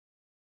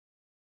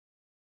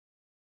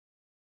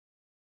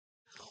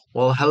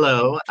Well,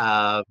 hello.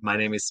 My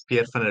name is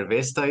Pierre van der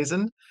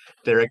Westhuizen,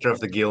 director of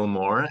the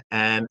Gilmore,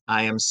 and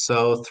I am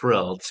so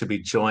thrilled to be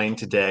joined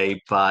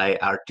today by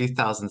our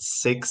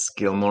 2006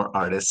 Gilmore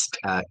artist,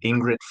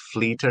 Ingrid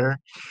Fliter.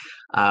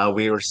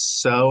 We were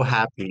so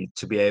happy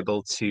to be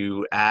able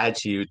to add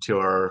you to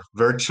our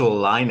virtual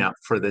lineup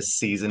for this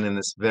season in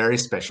this very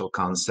special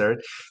concert.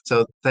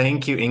 So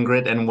thank you,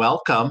 Ingrid, and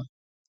welcome.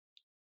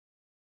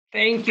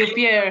 Thank you,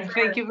 Pierre.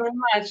 Thank you very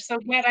much. So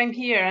glad I'm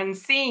here and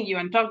seeing you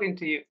and talking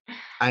to you.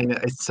 I know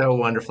it's so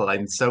wonderful.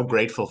 I'm so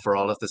grateful for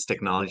all of this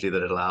technology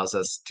that allows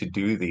us to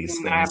do these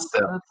things.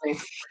 Absolutely.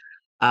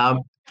 Um,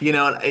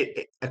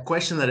 a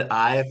question that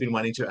I have been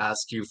wanting to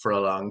ask you for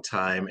a long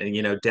time, and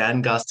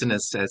Dan Gustin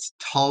has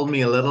told me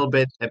a little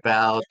bit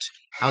about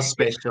how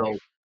special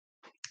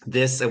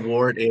this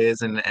award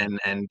is, and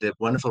the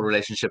wonderful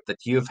relationship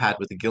that you've had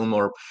with the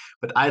Gilmore.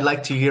 But I'd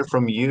like to hear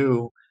from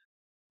you.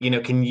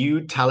 Can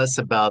you tell us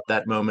about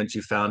that moment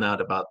you found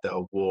out about the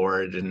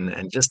award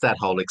and just that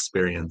whole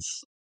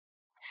experience?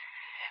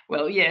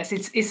 Well, yes,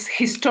 it's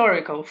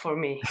historical for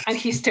me and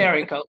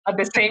hysterical at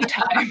the same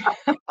time.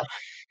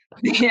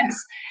 Yes,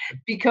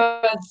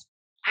 because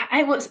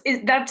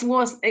that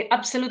was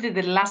absolutely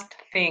the last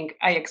thing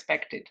I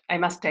expected. I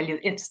must tell you,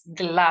 it's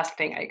the last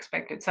thing I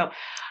expected. So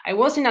I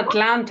was in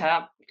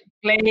Atlanta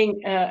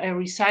playing a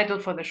recital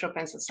for the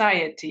Chopin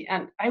Society,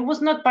 and I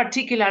was not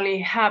particularly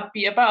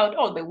happy about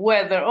the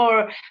weather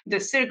or the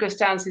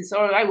circumstances,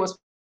 or I was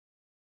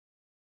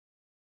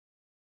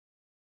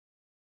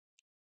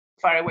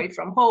far away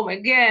from home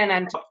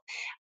again,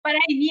 but I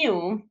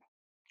knew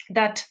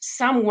that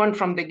someone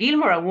from the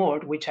Gilmore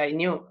Award, which I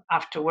knew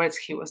afterwards,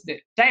 he was the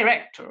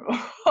director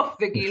of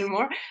the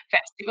Gilmore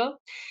Festival,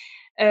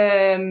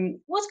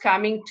 was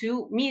coming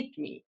to meet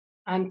me.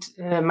 And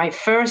my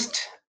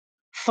first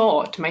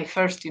thought, my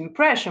first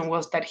impression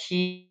was that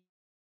he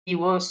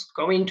was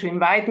going to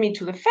invite me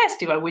to the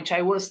festival, which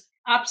I was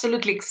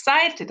absolutely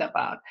excited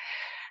about.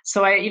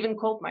 So I even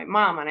called my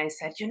mom and I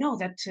said, you know,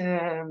 that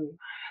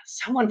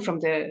someone from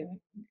the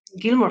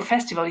Gilmore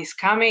Festival is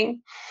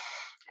coming,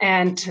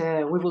 and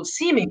we will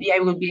see. Maybe I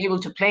will be able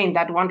to play in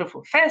that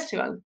wonderful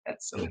festival.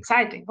 That's so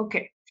exciting.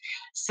 Okay.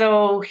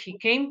 So he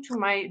came to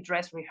my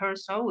dress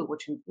rehearsal,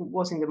 which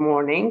was in the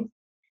morning,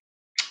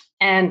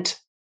 and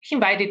he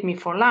invited me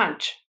for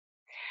lunch.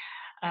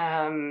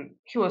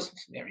 He was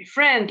very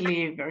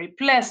friendly, very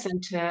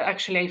pleasant.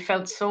 Actually, I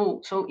felt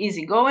so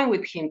easy going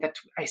with him that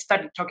I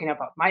started talking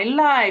about my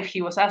life.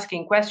 He was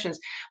asking questions,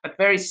 but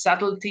very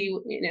subtlety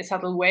in a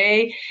subtle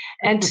way.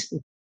 And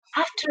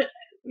after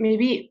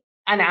maybe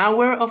an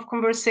hour of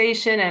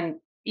conversation and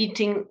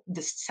eating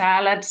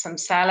some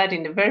salad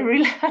in a very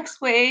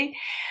relaxed way,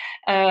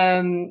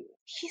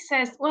 he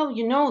says, "Well,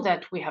 you know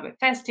that we have a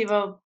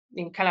festival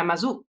in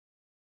Kalamazoo."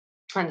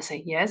 And I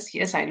say,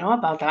 yes, I know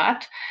about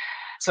that.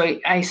 So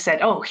I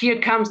said, oh, here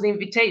comes the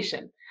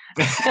invitation.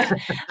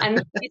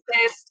 And he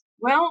says,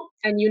 well,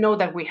 and you know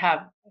that we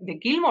have the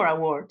Gilmore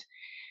Award.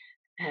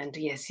 And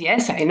yes,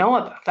 I know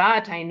about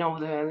that. I know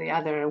the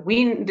other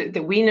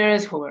the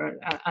winners who were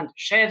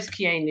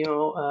Andrzejewski, I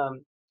knew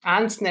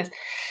Ansnes.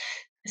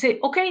 I say,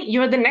 okay,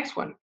 you're the next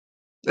one.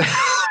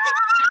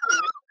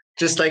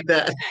 Just like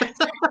that.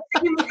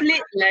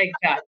 Simply like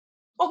that.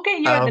 Okay,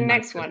 you're Oh the my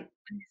next God. one.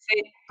 I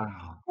say,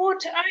 Oh.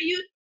 what are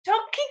you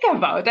talking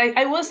about?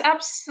 I was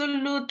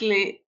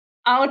absolutely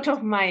out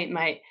of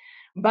my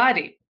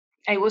body.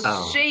 I was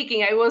Oh.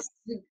 shaking. I was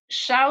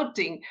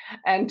shouting,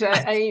 and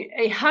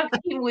I hugged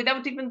him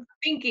without even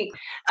thinking.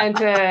 And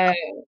it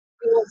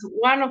was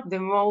one of the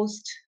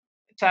most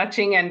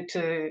touching and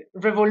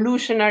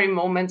revolutionary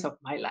moments of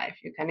my life.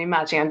 You can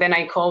imagine. And then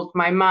I called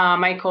my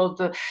mom. I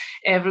called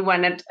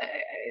everyone, and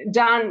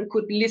Dan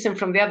could listen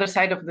from the other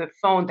side of the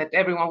phone that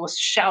everyone was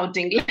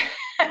shouting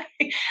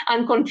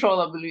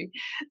uncontrollably.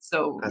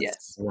 So That's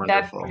yes, that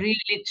wonderful.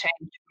 really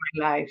changed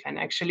my life, and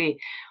actually,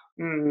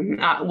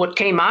 what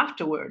came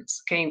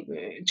afterwards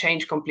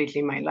changed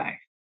completely my life,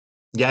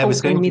 Yeah, I was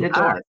opened going me to the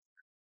door. ask.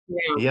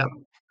 Yeah. Yeah,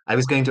 I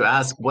was going to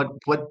ask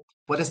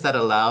what has that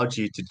allowed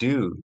you to do?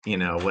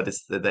 What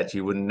is that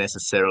you wouldn't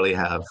necessarily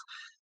have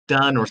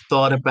done or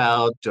thought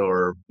about,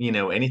 or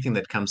anything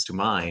that comes to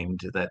mind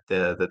that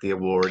the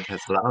award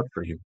has allowed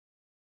for you?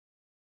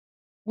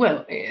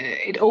 Well,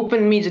 it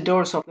opened me the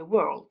doors of the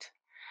world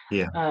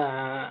Yeah.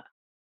 uh,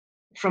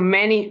 from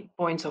many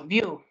points of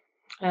view.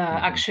 Hmm.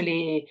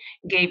 Actually,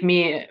 gave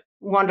me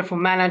wonderful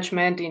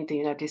management in the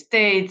United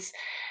States,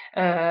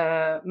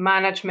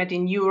 management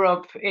in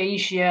Europe,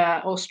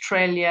 Asia,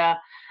 Australia,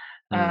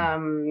 Mm.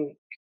 um,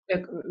 a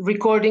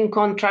recording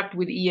contract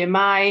with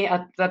EMI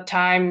at that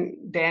time,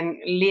 then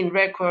Lean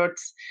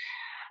Records,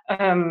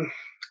 um,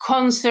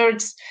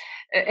 concerts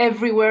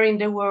everywhere in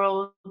the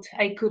world.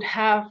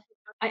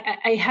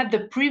 I had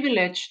the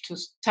privilege to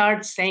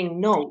start saying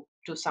no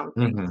to some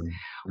things, Hmm.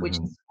 which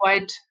Hmm. is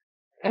quite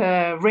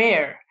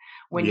rare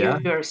when Yeah.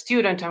 you're a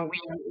student and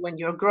when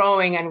you're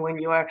growing and when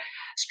you are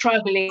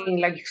struggling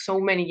like so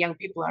many young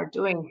people are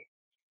doing.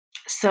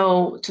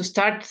 So to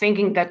start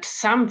thinking that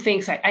some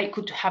things I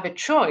could have a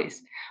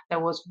choice,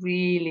 that was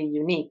really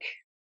unique.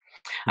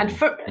 And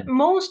for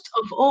most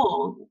of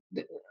all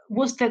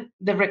was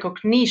the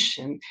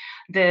recognition,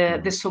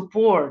 the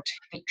support,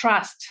 the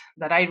trust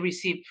that I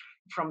received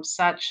from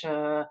such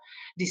a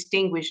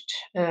distinguished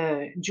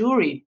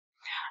jury.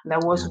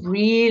 That was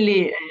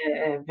really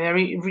a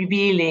very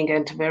revealing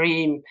and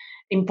very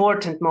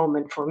important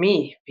moment for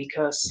me,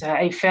 because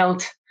I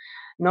felt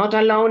not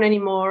alone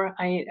anymore.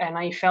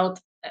 I felt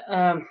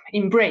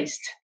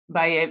embraced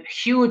by a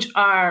huge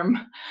arm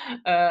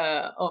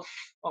of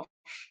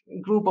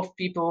group of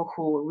people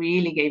who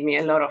really gave me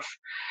a lot of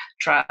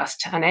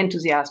trust and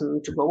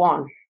enthusiasm to go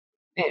on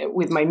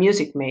with my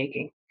music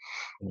making.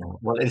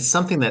 Well, it's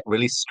something that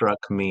really struck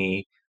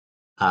me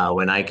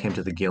when I came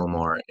to the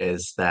Gilmore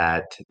is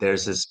that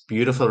there's this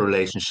beautiful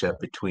relationship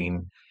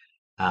between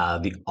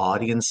the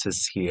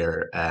audiences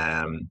here,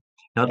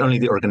 not only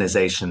the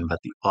organization, but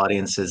the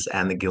audiences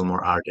and the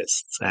Gilmore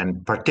artists,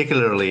 and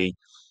particularly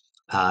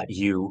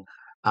you.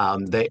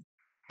 They,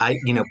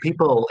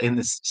 people in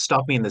this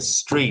stop me in the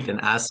street and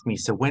ask me,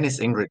 "So when is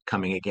Ingrid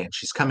coming again?"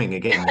 She's coming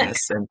again,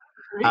 yes. And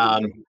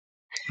um, Really?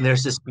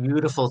 there's this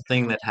beautiful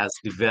thing that has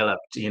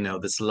developed,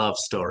 this love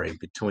story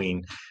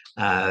between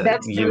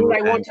That's you what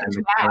I wanted and to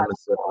the add.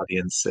 Kalamazoo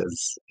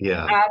audiences.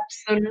 Yeah,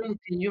 Absolutely,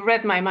 you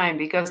read my mind,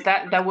 because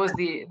that was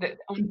the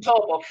on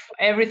top of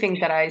everything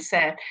that I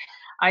said.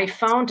 I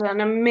found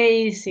an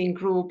amazing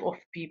group of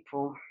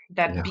people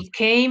that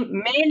yeah,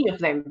 many of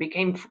them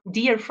became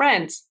dear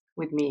friends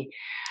with me.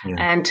 yeah.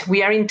 And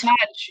we are in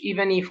touch,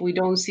 even if we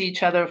don't see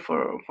each other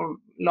for a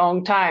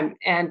long time.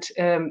 And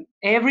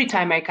every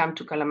time I come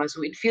to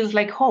Kalamazoo, it feels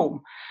like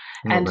home.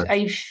 Well, And that's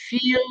I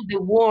feel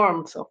the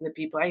warmth of the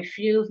people. I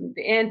feel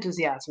the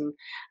enthusiasm,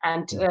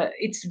 and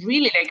it's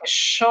really like a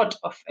shot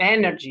of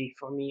energy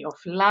for me, of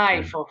yeah.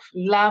 life, of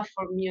love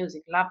for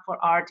music, love for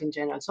art in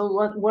general. So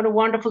what a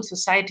wonderful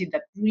society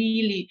that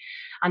really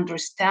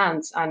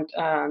understands and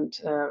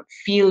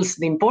feels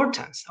the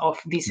importance of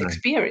this Right.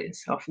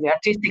 experience, of the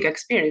artistic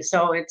experience.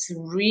 So it's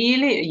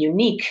really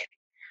unique.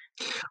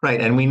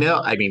 Right. And we know,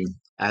 I mean,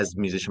 as a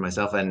musician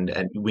myself, and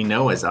we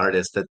know as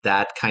artists that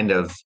that kind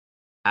of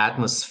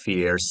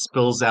atmosphere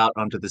spills out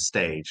onto the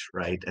stage,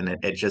 right? And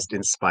it just Of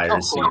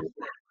inspires course, you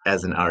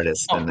as an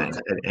artist. of And course.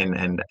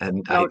 I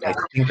No doubt.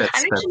 think And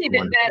that's actually,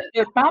 wonderful.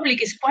 the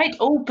public is quite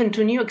open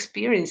to new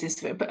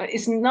experiences.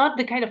 It's not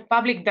the kind of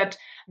public that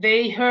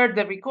they heard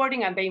the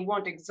recording and they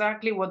want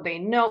exactly what they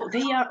know.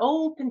 They are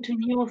open to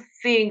new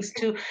things,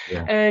 to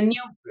Yeah.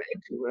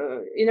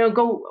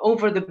 go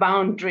over the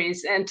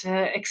boundaries and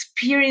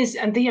experience.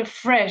 And they are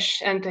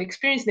fresh and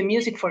experience the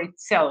music for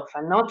itself,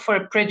 and not for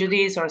a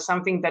prejudice or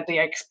something that they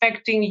are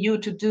expecting you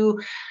to do.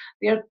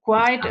 They are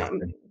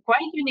Exactly.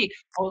 quite unique,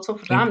 also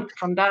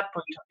from that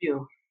point of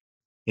view.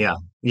 Yeah,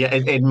 yeah,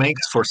 it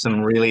makes for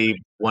some really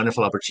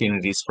wonderful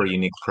opportunities for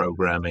unique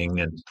programming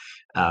and,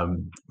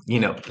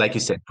 like you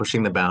said,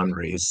 pushing the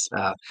boundaries.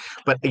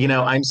 But,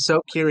 I'm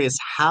so curious,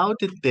 how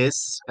did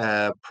this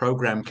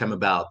program come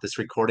about, this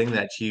recording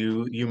that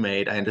you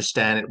made? I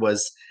understand it was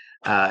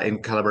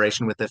in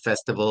collaboration with the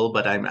festival,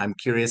 but I'm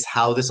curious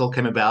how this all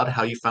came about,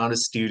 how you found a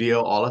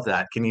studio, all of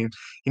that. Can you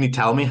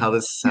tell me how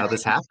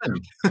this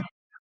happened?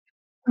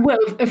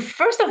 Well,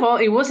 first of all,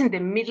 it was in the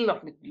middle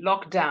of the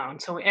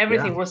lockdown, so Yeah.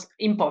 everything was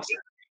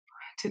impossible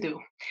to do.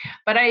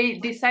 But I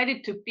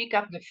decided to pick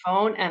up the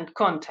phone and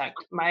contact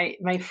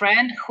my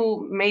friend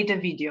who made a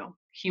video.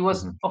 He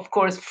was, Mhm. of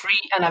course,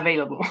 free and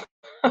available.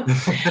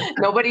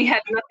 Nobody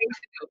had nothing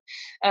to do.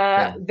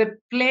 Yeah. The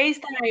place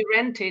that I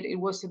rented, it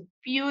was a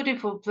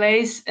beautiful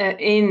place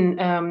in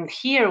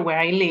here where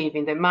I live,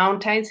 in the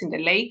mountains, in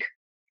the lake,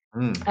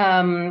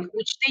 Mm.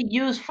 which they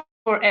use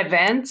for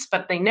events,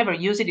 but they never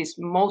use it. It's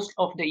most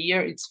of the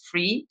year it's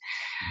free,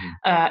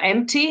 Mhm.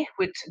 empty,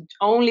 with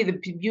only the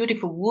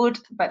beautiful wood.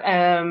 But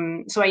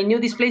so I knew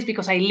this place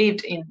because I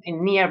lived in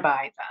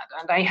nearby that,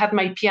 and I had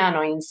my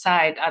piano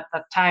inside at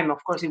that time.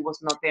 Of course, it was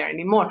not there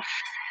anymore,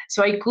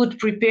 so I could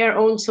prepare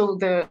also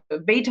the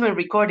Beethoven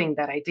recording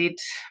that I did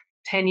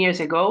 10 years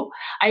ago.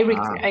 Ah,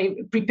 I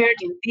prepared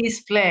in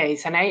this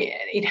place, and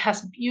it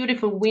has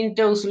beautiful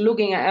windows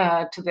looking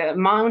to the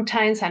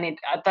mountains. And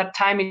at that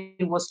time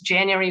it was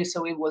January,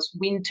 so it was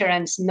winter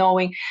and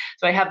snowing.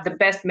 So I have the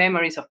best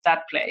memories of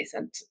that place,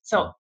 and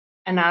so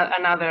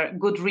another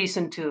good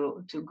reason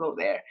to go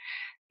there.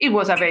 It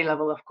was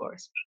available, of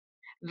course.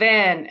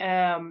 Then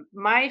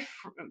my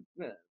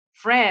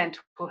friend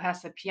who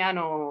has a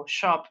piano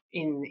shop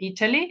in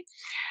Italy,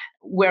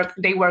 where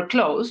they were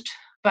closed,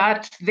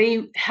 but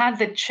they had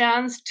the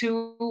chance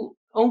to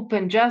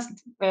open just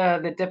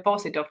the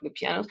deposit of the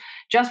pianos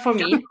just for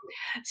me.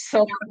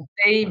 So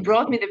they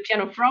brought me the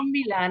piano from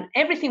Milan.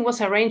 Everything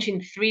was arranged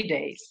in 3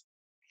 days.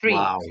 Three.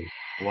 wow,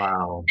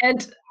 wow.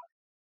 And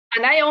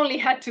I only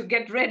had to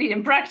get ready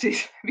and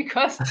practice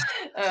because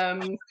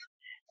um,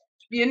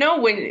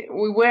 when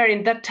we were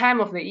in that time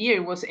of the year,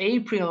 it was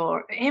April,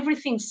 or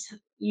everything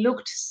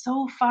looked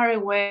so far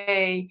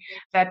away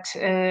that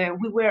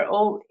we were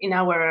all in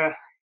our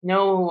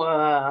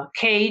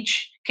caves,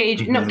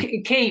 in our Yes,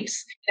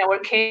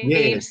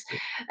 caves,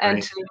 and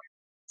right.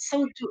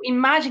 so to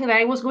imagine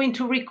that I was going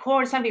to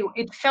record something,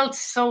 it felt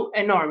so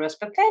enormous.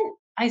 But then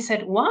I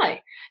said,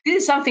 why? This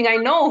is something I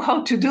know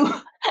how to do,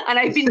 and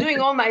I've been doing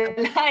all my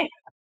life.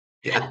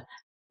 Yeah.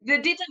 The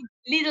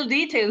little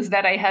details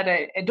that I had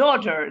a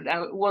daughter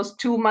that was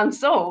 2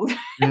 months old,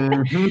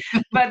 Mhm.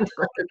 but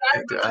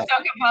that's what Yeah. to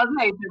talk about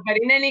later. But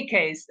in any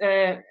case,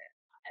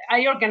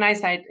 I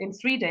organized it in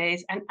 3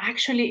 days, and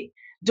actually,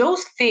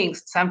 those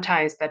things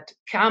sometimes that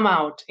come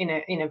out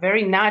in a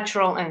very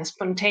natural and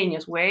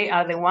spontaneous way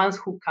are the ones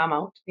who come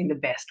out in the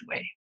best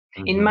way.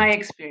 In Mhm. my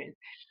experience,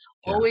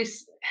 Yeah. always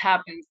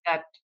happens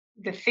that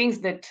the things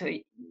that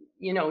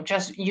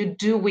just you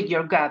do with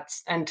your guts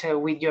and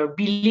with your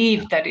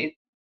belief that it,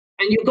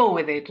 and you go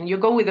with it and you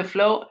go with the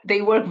flow,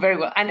 they work very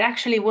well. And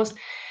actually,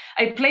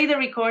 I play the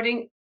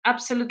recording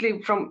absolutely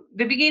from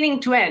the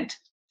beginning to end.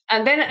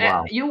 And then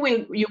Wow. you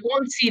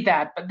won't see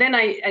that, but then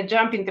I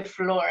jump in the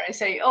floor. I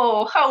say,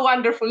 "Oh, how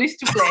wonderful is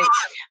to play!"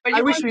 But I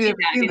you wish won't we see had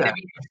that seen in the that.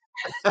 beginning.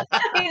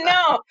 I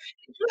know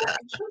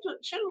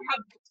it shouldn't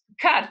have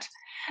cut,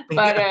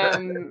 but Yeah.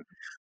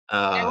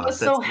 I was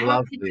That's so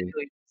happy to lovely. do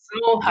it.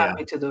 So Yeah.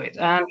 happy to do it.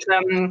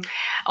 And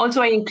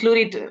also, I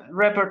included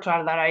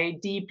repertoire that I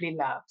deeply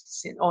loved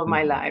all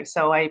my Mhm. life.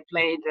 So I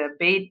played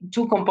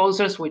two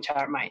composers, which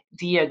are my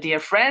dear, dear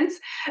friends,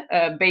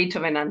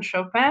 Beethoven and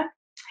Chopin.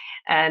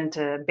 And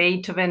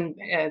Beethoven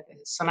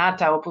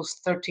Sonata Opus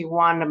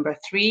 31, number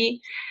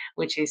 3,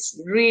 which is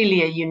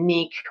really a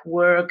unique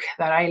work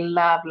that I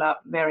love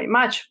very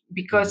much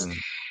because Mhm.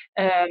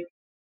 um,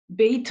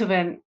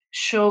 Beethoven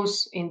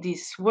shows in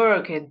this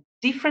work a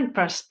different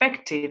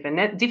perspective and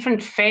a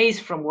different phase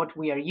from what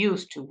we are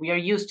used to. We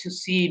are used to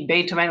see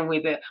Beethoven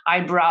with the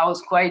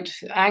eyebrows quite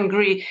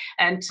angry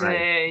and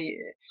Right.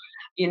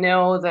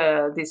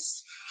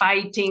 this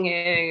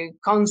fighting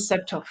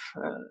concept of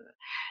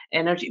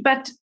energy.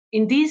 But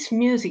in this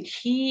music,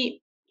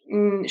 he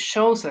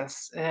shows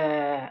us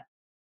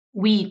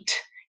wit,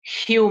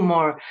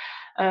 humor,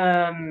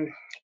 um,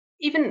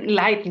 even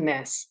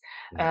lightness,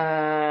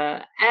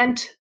 Yeah. and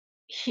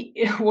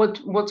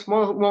what's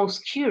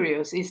most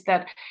curious is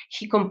that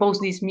he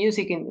composed this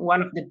music in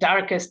one of the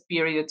darkest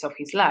periods of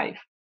his life,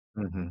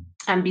 Mhm.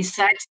 and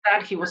besides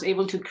that, he was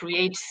able to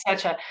create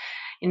such a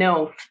you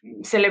know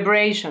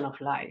celebration of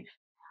life,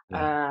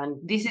 Yeah. and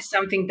this is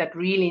something that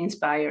really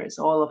inspires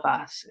all of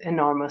us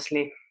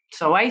enormously.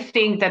 So I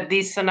think that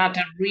this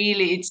sonata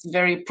really it's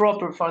very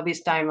proper for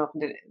this time of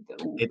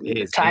It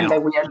the is. time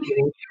that we are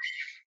living.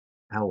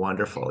 How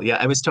wonderful. Yeah,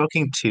 I was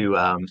talking to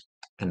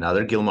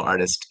another Gilmore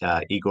artist,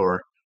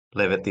 Igor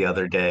Levitt, the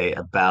other day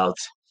about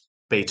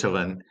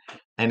Beethoven.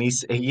 And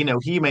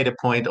he made a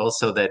point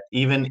also that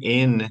even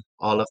in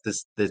all of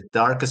the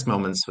darkest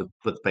moments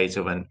with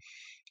Beethoven,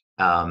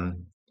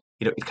 um,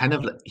 it kind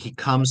of he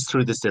comes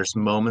through this, there's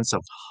moments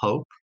of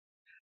hope,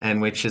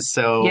 and Yes,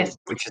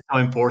 which is so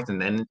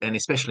important, and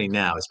especially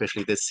now,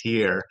 especially this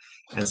year.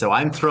 And so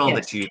I'm thrilled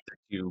yes. that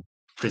you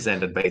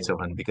presented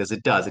Beethoven because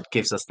it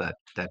gives us that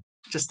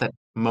just that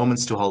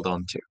moments to hold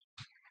on to.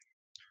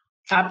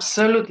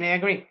 Absolutely, I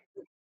agree.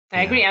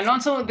 I Yeah. agree. And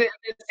also, the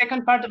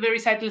second part of the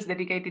recital is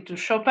dedicated to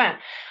Chopin,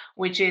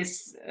 which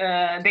is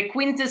the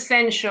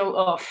quintessential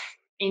of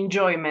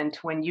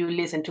enjoyment when you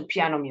listen to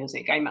piano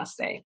music, I must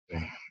say.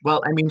 Right.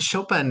 Well, I mean,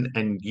 Chopin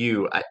and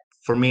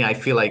for me, I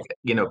feel like,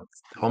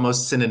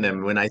 almost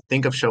synonym. When I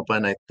think of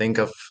Chopin, I think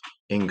of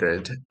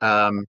Ingrid.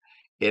 And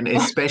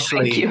Thank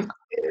especially you.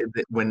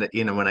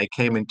 when I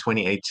came in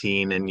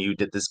 2018 and you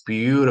did this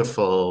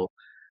beautiful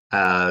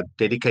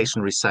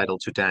dedication recital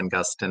to Dan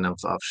Gustin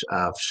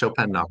of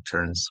Chopin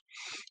Nocturnes.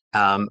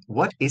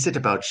 What is it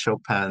about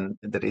Chopin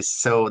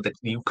that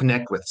you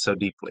connect with so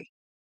deeply?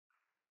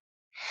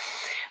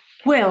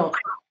 Well,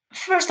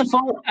 first of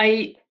all,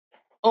 I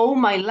owe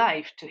my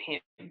life to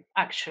him,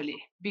 actually,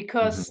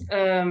 because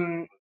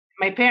Mhm.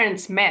 my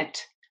parents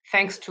met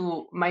thanks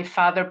to my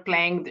father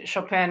playing the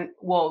Chopin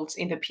waltz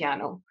in the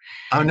piano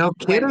Oh, no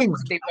when kidding.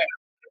 they were.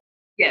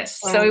 Yes,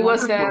 Oh, so it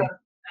was a wonderful.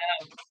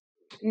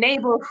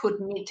 neighborhood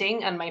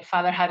meeting, and my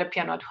father had a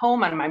piano at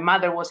home, and my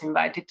mother was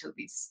invited to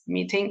this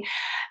meeting,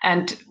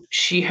 and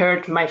she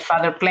heard my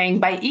father playing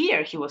by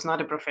ear. He was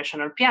not a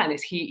professional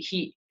pianist.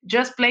 He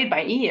just played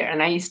by ear,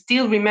 and I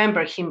still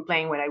remember him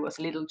playing when I was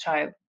a little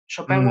child.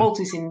 Chopin Mm,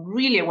 waltzes in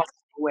really a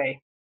wonderful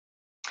way.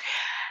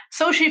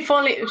 So she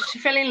fell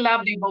in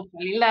love. They both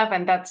fell in love,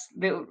 and that's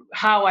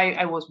how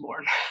I was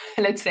born.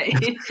 Let's say.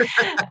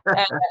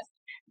 Uh,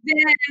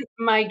 then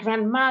my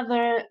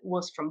grandmother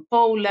was from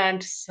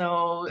Poland,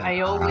 so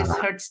I always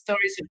ah, heard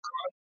stories of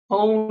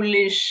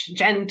Polish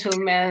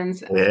gentlemen.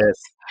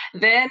 yes.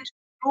 Then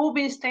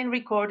Rubinstein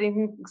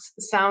recordings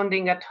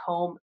sounding at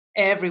home,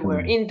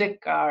 everywhere, Mm, in the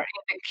car,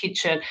 in the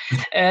kitchen,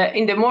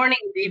 in the morning,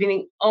 in the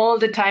evening, all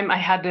the time. I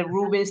had the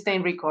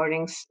Rubinstein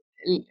recordings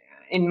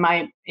in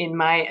my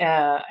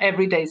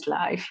everyday's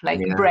life, like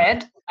yeah.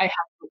 bread. I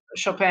have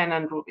Chopin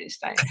and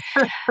Rubinstein,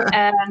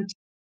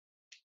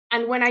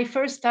 and when I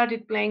first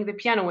started playing the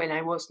piano when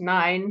I was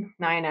nine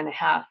and a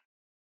half,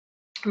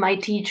 my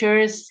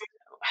teachers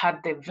had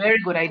the very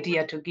good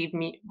idea to give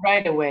me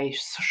right away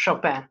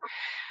Chopin,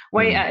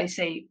 Why I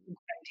say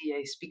idea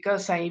is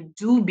because I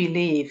do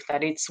believe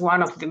that it's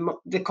one of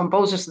the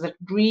composers that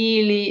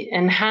really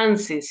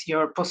enhances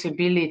your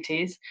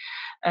possibilities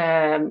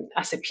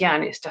as a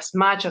pianist as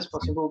much as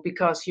possible,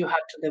 because you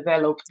have to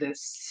develop the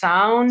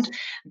sound,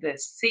 the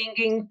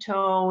singing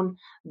tone,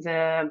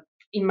 the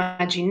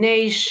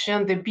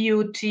imagination, the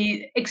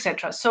beauty,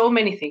 etc. So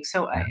many things.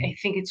 So I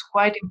think it's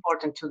quite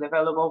important to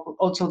develop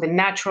also the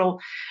natural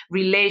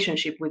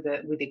relationship with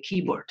the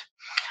keyboard.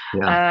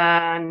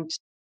 Yeah.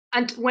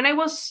 And when I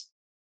was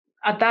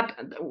at that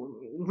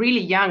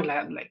really young,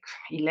 like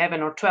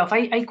 11 or 12,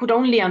 I could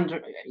only have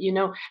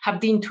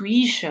the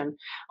intuition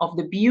of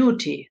the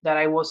beauty that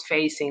I was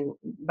facing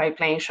by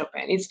playing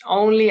Chopin. It's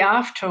only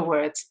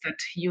afterwards that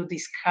you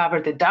discover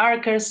the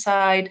darker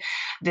side,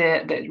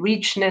 the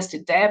richness, the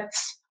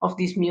depths of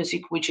this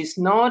music, which is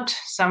not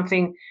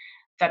something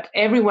that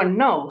everyone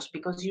knows,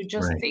 because you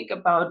just think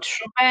about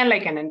Chopin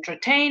like an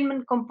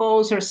entertainment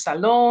composer,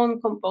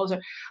 salon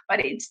composer, but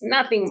it's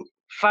nothing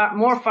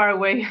far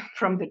away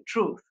from the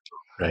truth.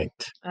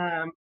 Right.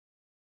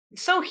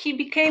 So he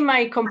became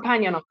my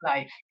companion of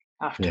life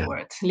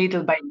afterwards,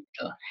 little by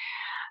little.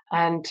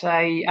 And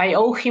I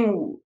owe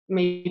him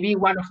maybe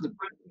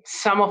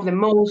some of the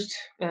most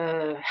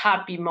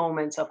happy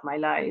moments of my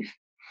life.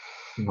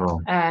 Well,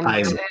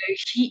 And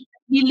he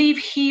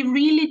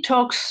really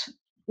talks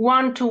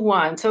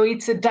one-to-one. So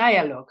it's a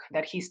dialogue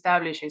that he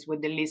establishes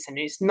with the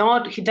listener.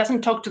 He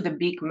doesn't talk to the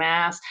big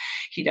mass.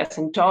 He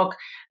doesn't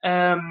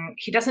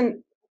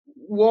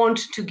want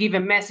to give a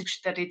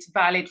message that it's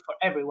valid for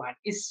everyone.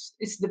 It's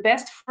the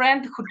best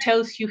friend who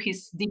tells you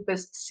his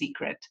deepest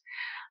secret.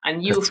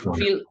 And you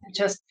feel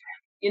just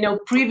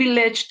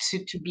privileged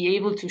to be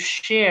able to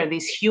share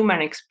this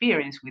human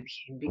experience with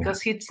him,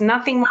 because it's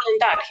nothing more than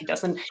that. He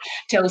doesn't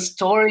tell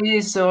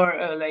stories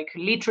or like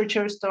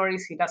literature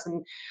stories. He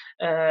doesn't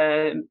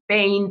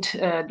paint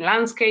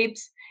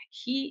landscapes.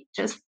 He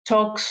just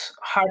talks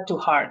heart to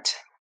heart,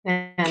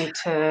 and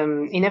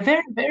in a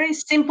very, very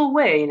simple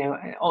way,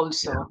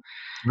 also.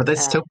 But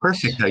that's so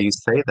perfect how you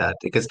say that,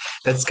 because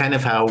that's kind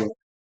of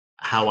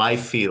how I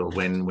feel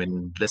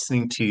when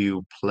listening to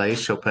you play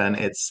Chopin.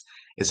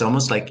 It's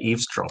almost like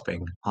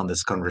eavesdropping on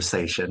this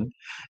conversation,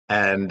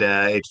 and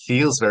it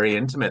feels very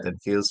intimate. It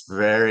feels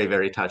very,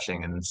 very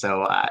touching, and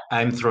so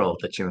I'm thrilled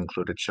that you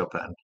included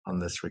Chopin on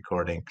this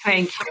recording.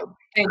 Thank you.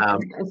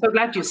 I'm so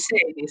glad you say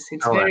this.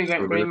 It's very,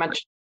 very, very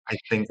much. I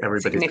think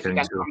everybody's going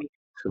significant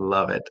to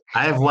love it.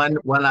 I have one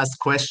last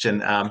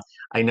question.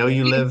 I know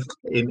you live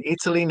in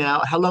Italy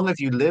now. How long have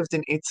you lived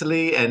in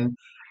Italy? And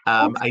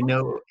I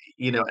know,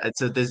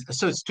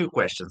 so it's two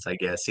questions, I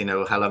guess.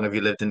 How long have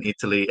you lived in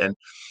Italy, and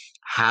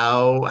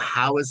how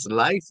is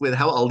life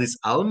how old is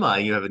Alma?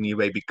 You have a new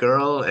baby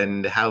girl,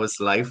 and how is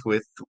life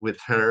with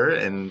her,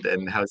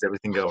 and how's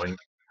everything going?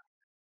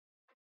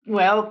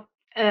 Well,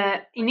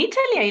 in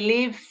Italy, I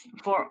live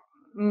for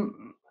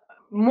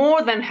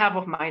more than half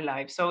of my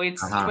life. So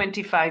it's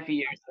 25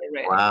 years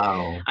already.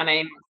 Wow. And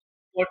I'm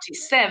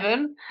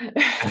 47.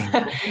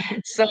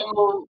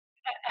 So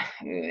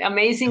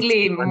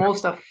amazingly,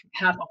 most of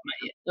half of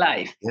my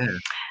life. Yeah.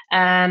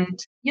 And,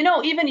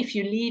 even if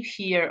you live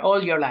here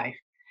all your life,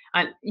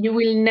 and you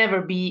will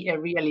never be a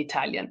real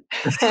Italian,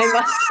 I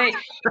must say,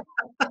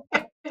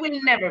 you will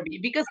never be,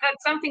 because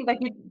that's something that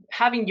you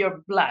have in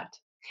your blood.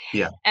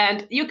 Yeah.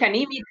 And you can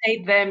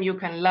imitate them, you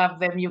can love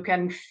them, you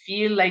can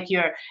feel like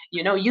you're,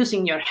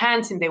 using your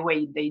hands in the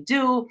way they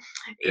do,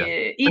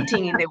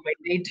 eating in the way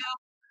they do,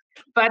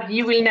 but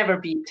you will never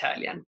be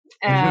Italian.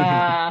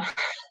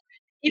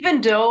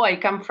 Even though I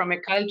come from a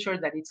culture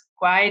that is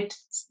quite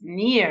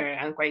near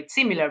and quite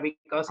similar,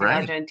 because in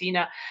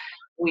Argentina,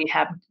 we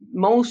have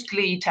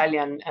mostly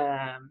Italian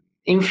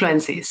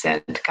influences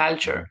and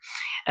culture,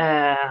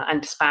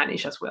 and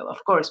Spanish as well,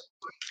 of course.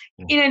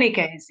 In any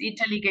case,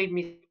 Italy gave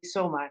me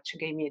so much.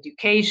 Gave me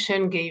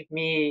education, gave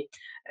me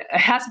a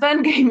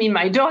husband, gave me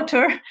my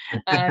daughter,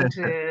 and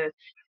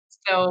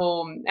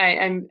so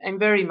I'm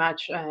very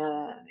much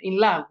in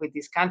love with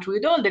this country,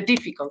 with all the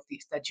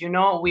difficulties that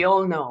we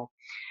all know.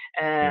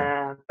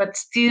 But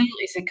still,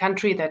 it's a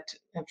country that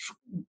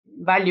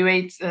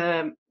valuates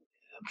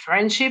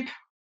friendship,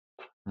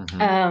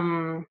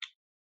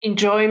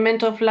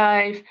 enjoyment of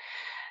life,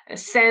 a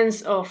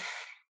sense of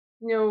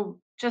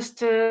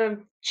just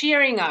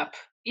cheering up,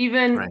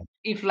 even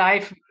if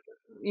life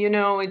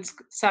it's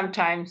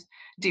sometimes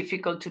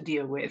difficult to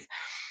deal with.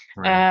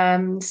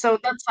 So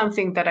that's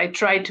something that I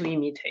try to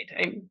imitate.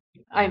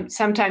 I'm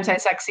sometimes I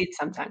succeed,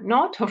 sometimes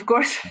not, of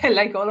course,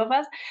 like all of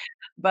us.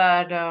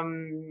 But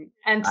and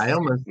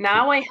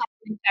now I have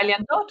an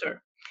Italian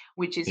daughter,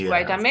 which is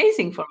quite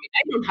amazing for me.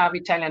 I don't have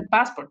Italian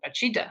passport, but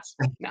she does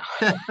now.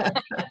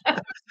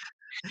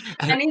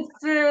 And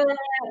it's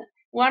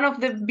one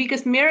of the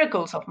biggest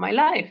miracles of my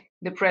life,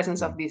 the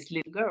presence of this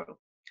little girl,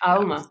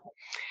 Alma.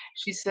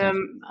 She's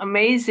an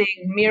amazing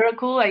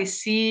miracle. I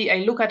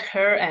look at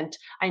her and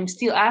I'm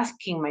still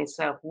asking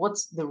myself,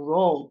 what's the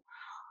role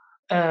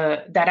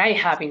that I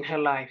have in her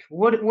life.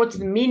 What's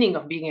the meaning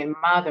of being a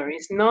mother?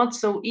 It's not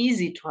so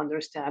easy to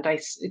understand. I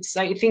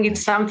think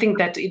it's something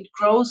that it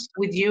grows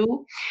with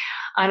you,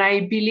 and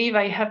I believe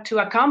I have to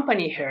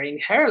accompany her in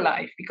her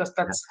life because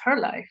that's her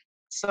life.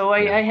 So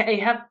I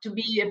have to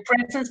be a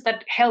presence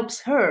that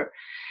helps her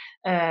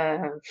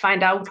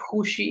find out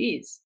who she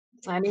is,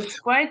 and it's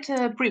quite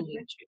a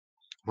privilege.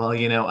 Well,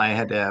 I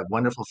had a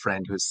wonderful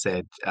friend who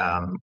said,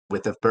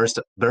 with the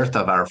birth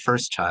of our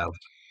first child,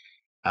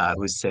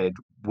 who said,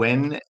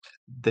 when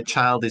the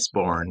child is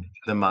born,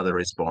 the mother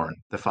is born,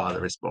 the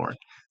father is born.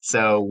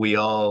 So we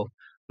all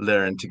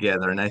learn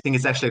together. And I think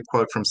it's actually a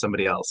quote from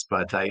somebody else,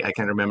 but I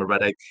can't remember.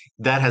 But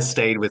that has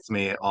stayed with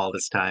me all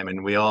this time,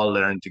 and we all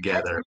learn That's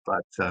together.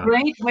 But a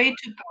great way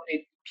to put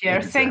it,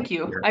 Pierre. Thank exactly,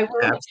 you. yeah, I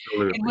will. It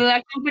absolutely. will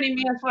accompany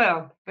me as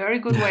well. Very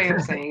good way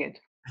of saying it.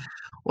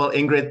 Well,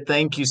 Ingrid,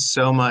 thank you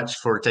so much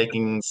for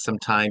taking some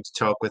time to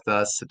talk with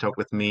us, to talk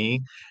with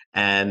me.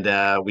 And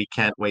we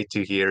can't wait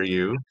to hear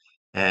you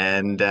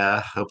and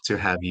hope to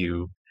have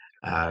you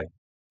uh,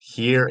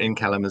 here in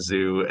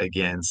Kalamazoo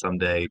again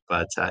someday.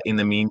 But in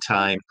the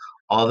meantime,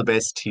 all the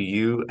best to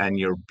you and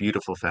your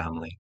beautiful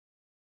family.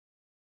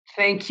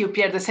 Thank you,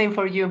 Pierre. The same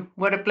for you.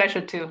 What a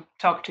pleasure to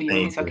talk to you on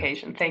Thank this you.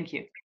 occasion. Thank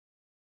you.